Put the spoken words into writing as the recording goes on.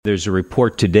There's a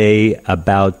report today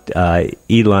about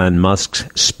Elon Musk's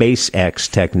SpaceX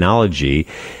technology,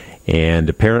 and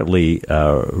apparently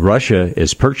Russia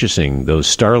is purchasing those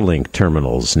Starlink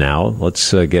terminals now.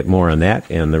 Let's get more on that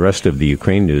and the rest of the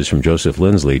Ukraine news from Joseph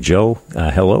Lindsley. Joe,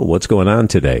 hello. What's going on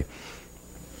today?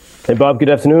 Hey, Bob.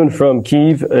 Good afternoon from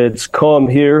Kyiv. It's calm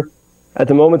here at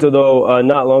the moment, although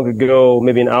not long ago,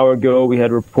 maybe an hour ago, we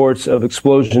had reports of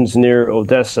explosions near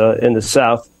Odessa in the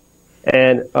south.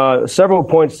 And several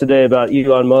points today about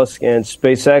Elon Musk and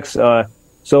SpaceX.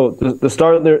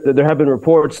 There have been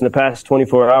reports in the past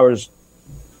 24 hours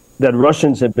that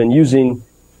Russians have been using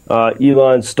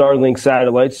Elon's Starlink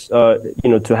satellites,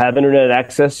 to have internet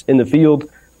access in the field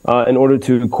in order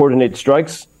to coordinate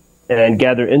strikes and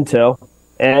gather intel.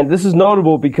 And this is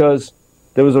notable because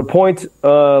there was a point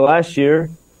last year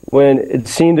when it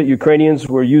seemed that Ukrainians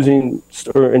were using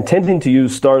or intending to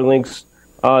use Starlinks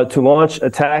to launch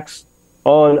attacks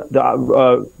on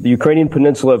the Ukrainian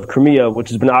peninsula of Crimea, which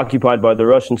has been occupied by the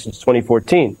Russians since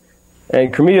 2014.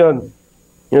 And Crimea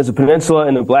is a peninsula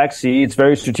in the Black Sea. It's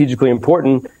very strategically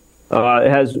important.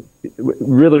 It has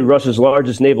really Russia's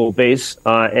largest naval base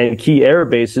and key air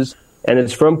bases. And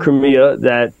it's from Crimea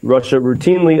that Russia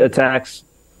routinely attacks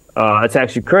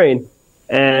Ukraine.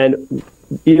 And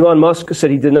Elon Musk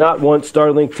said he did not want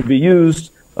Starlink to be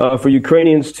used for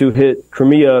Ukrainians to hit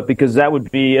Crimea, because that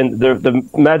would be the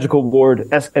magical word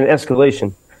an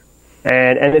escalation.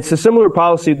 And it's a similar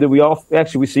policy that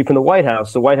we see from the White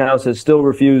House. The White House has still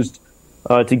refused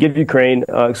to give Ukraine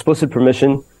explicit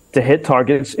permission to hit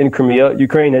targets in Crimea.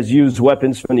 Ukraine has used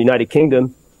weapons from the United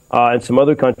Kingdom and some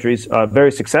other countries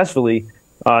very successfully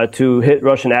to hit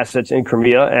Russian assets in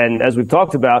Crimea. And as we've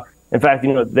talked about, in fact,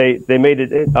 they made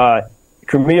it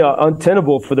Crimea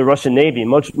untenable for the Russian Navy.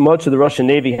 Much of the Russian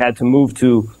Navy had to move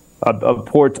to a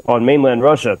port on mainland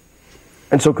Russia.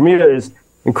 And so Crimea is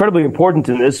incredibly important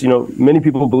in this. Many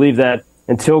people believe that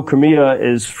until Crimea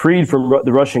is freed from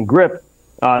the Russian grip,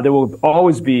 there will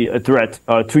always be a threat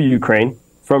to Ukraine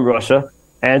from Russia.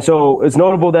 And so it's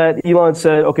notable that Elon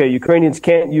said, okay, Ukrainians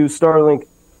can't use Starlink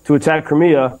to attack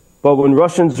Crimea, but when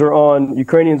Russians are on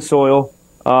Ukrainian soil,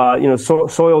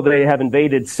 soil they have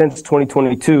invaded since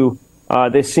 2022,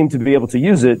 they seem to be able to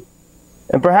use it.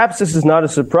 And perhaps this is not a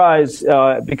surprise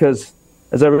because,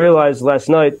 as I realized last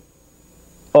night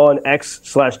on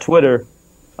X/Twitter,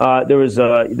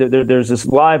 there's this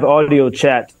live audio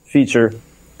chat feature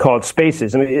called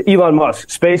Spaces. I mean, Elon Musk,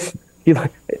 space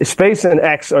and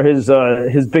X are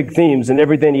his big themes, and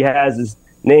everything he has is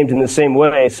named in the same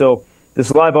way. So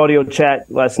this live audio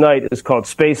chat last night is called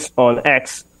Space on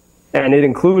X, and it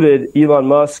included Elon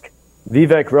Musk,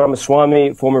 Vivek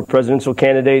Ramaswamy, former presidential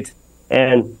candidate,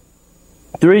 and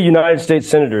 3 United States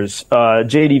senators,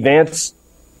 J.D. Vance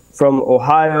from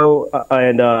Ohio,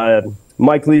 and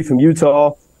Mike Lee from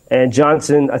Utah, and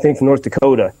Johnson, I think, from North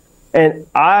Dakota. And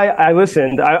I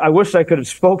listened. I wish I could have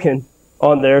spoken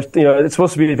on there. It's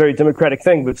supposed to be a very democratic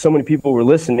thing, but so many people were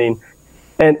listening.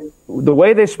 And the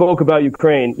way they spoke about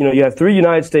Ukraine, you have 3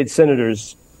 United States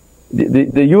senators.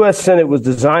 The U.S. Senate was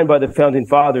designed by the founding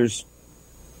fathers.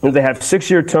 They have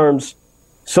 6-year terms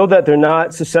so that they're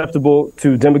not susceptible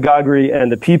to demagoguery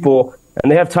and the people,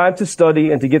 and they have time to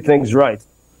study and to get things right.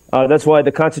 That's why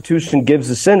the Constitution gives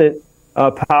the Senate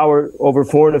power over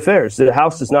foreign affairs. The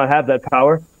House does not have that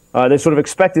power. They sort of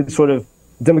expected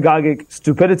demagogic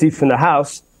stupidity from the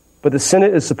House, but the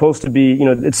Senate is supposed to be,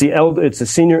 it's a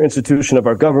senior institution of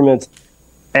our government.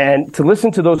 And to listen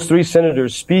to those 3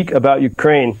 senators speak about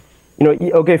Ukraine,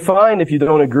 okay, fine if you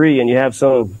don't agree and you have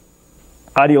some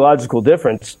ideological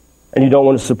difference and you don't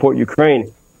want to support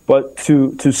Ukraine, but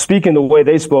to speak in the way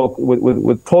they spoke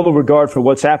with total regard for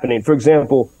what's happening. For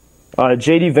example,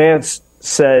 J.D. Vance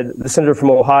said, the senator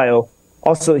from Ohio,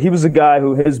 also, he was the guy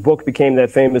who his book became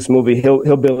that famous movie,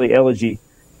 Hillbilly Elegy,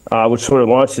 which sort of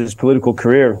launched his political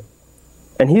career.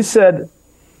 And he said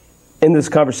in this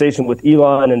conversation with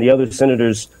Elon and the other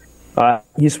senators,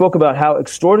 he spoke about how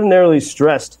extraordinarily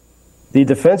stressed the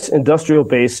defense industrial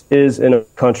base is in a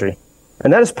country.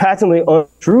 And that is patently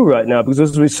untrue right now, because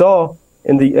as we saw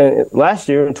in last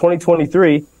year, in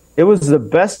 2023, it was the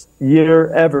best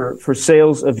year ever for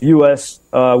sales of U.S.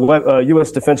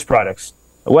 Defense products,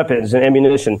 weapons and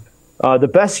ammunition. The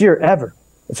best year ever.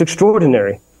 It's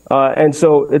extraordinary. And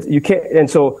so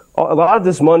a lot of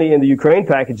this money in the Ukraine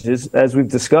packages, as we've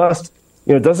discussed,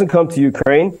 doesn't come to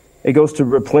Ukraine. It goes to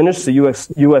replenish the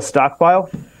U.S.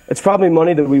 stockpile. It's probably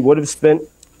money that we would have spent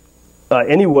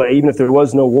anyway, even if there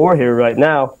was no war here right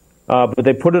now. But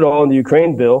they put it all in the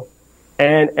Ukraine bill.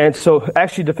 And so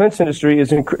actually defense industry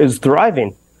is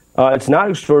thriving. It's not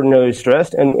extraordinarily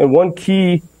stressed. And one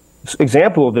key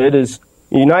example of it is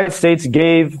the United States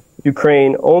gave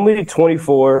Ukraine only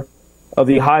 24 of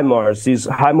the HIMARS, these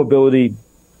high mobility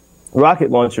rocket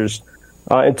launchers.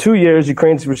 In 2 years,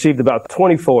 Ukraine's received about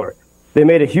 24. They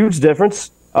made a huge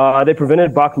difference. They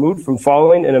prevented Bakhmut from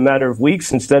falling in a matter of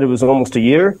weeks. Instead, it was almost a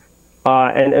year.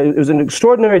 And it was an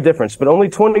extraordinary difference, but only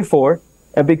 24.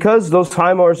 And because those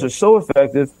HIMARS are so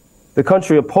effective, the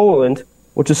country of Poland,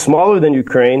 which is smaller than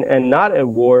Ukraine and not at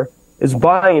war, is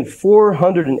buying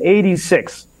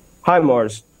 486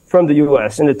 HIMARS from the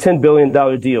U.S. in a $10 billion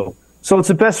deal. So it's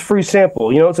the best free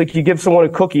sample. You know, it's like you give someone a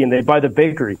cookie and they buy the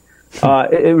bakery.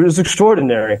 It was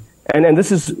extraordinary. And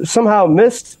this is somehow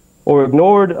missed or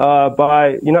ignored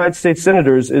by United States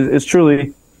senators is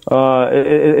truly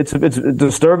it's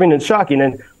disturbing and shocking.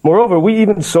 And moreover, we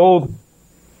even sold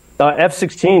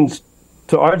F-16s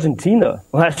to Argentina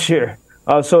last year.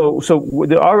 So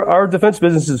our defense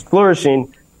business is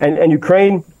flourishing, and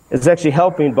Ukraine is actually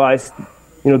helping by,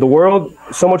 the world.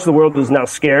 So much of the world is now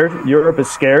scared. Europe is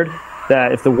scared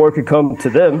that if the war could come to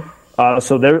them,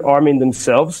 so they're arming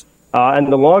themselves.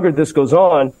 And the longer this goes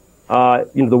on,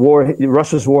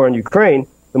 Russia's war in Ukraine,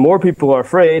 the more people are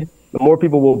afraid, the more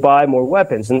people will buy more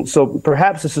weapons. And so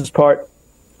perhaps this is part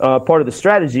of the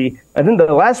strategy. And then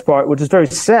the last part, which is very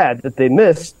sad that they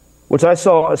missed, which I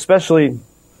saw especially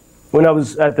when I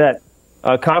was at that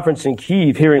conference in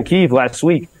Kyiv, here in Kyiv last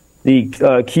week, the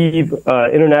Kyiv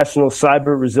International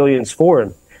Cyber Resilience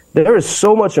Forum. There is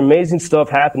so much amazing stuff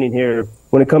happening here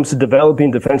when it comes to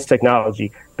developing defense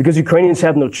technology, because Ukrainians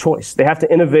have no choice. They have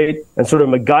to innovate and sort of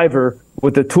MacGyver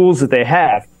with the tools that they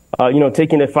have.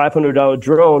 Taking a $500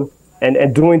 drone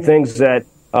and doing things that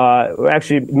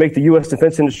actually make the U.S.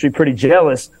 defense industry pretty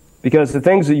jealous, because the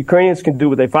things that Ukrainians can do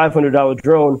with a $500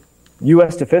 drone,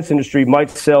 U.S. defense industry might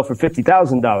sell for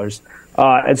 $50,000.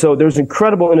 And so there's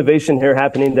incredible innovation here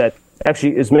happening that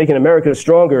actually is making America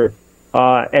stronger.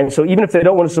 And so even if they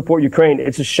don't want to support Ukraine,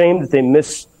 it's a shame that they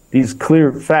miss these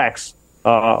clear facts,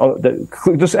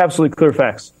 just absolutely clear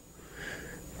facts.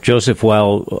 Joseph,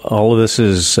 while all of this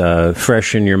is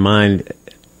fresh in your mind,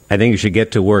 I think you should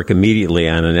get to work immediately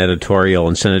on an editorial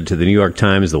and send it to the New York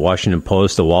Times, the Washington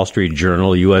Post, the Wall Street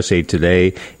Journal, USA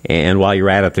Today, and while you're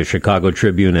at it, the Chicago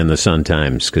Tribune and the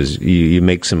Sun-Times, because you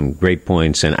make some great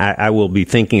points. And I will be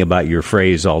thinking about your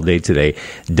phrase all day today,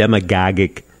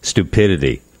 demagogic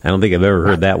stupidity. I don't think I've ever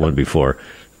heard that one before.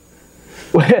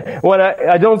 Well,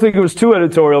 I don't think it was too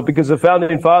editorial, because the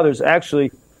Founding Fathers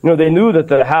actually, they knew that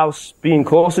the House, being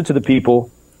closer to the people,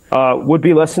 would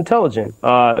be less intelligent.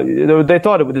 They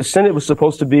thought the Senate was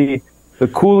supposed to be the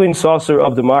cooling saucer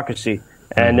of democracy,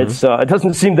 and it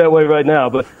doesn't seem that way right now.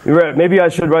 But you're right. Maybe I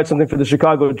should write something for the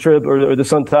Chicago Trib or the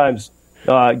Sun-Times,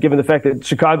 given the fact that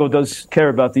Chicago does care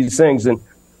about these things. And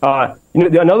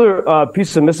another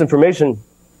piece of misinformation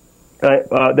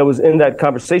that was in that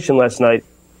conversation last night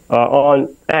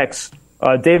on X,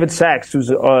 David Sachs, who's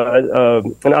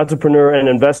an entrepreneur and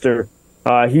investor.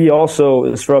 He also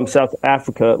is from South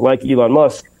Africa, like Elon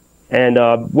Musk, and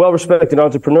well-respected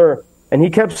entrepreneur. And he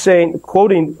kept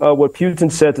quoting what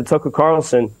Putin said to Tucker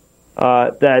Carlson,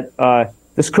 that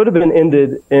this could have been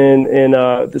ended in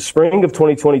the spring of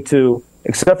 2022,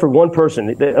 except for one person.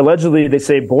 Allegedly, they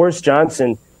say Boris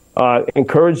Johnson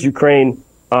encouraged Ukraine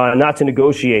not to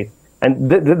negotiate.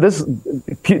 And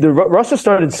Russia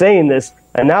started saying this,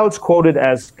 and now it's quoted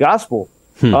as gospel.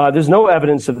 There's no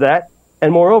evidence of that.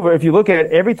 And moreover, if you look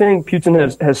at everything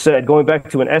Putin has said, going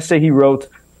back to an essay he wrote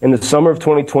in the summer of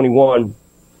 2021,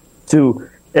 to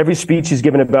every speech he's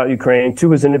given about Ukraine,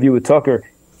 to his interview with Tucker,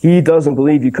 he doesn't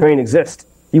believe Ukraine exists.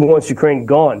 He wants Ukraine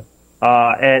gone.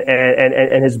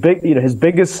 And his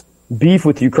biggest beef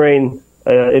with Ukraine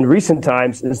in recent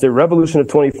times is the revolution of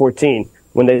 2014,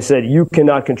 when they said, you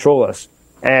cannot control us.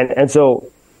 And so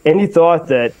any thought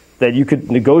that you could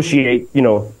negotiate,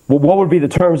 what would be the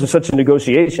terms of such a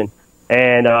negotiation?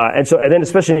 And then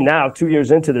especially now, 2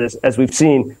 years into this, as we've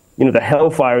seen, the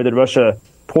hellfire that Russia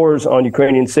pours on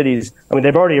Ukrainian cities. I mean,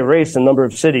 they've already erased a number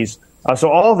of cities. So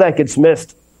all of that gets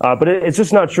missed. But it's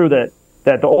just not true that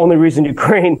the only reason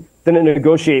Ukraine didn't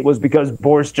negotiate was because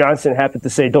Boris Johnson happened to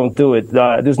say, don't do it.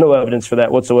 There's no evidence for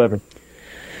that whatsoever.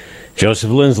 Joseph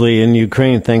Lindsley in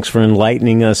Ukraine, thanks for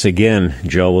enlightening us again.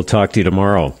 Joe, we'll talk to you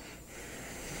tomorrow.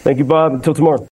 Thank you, Bob. Until tomorrow.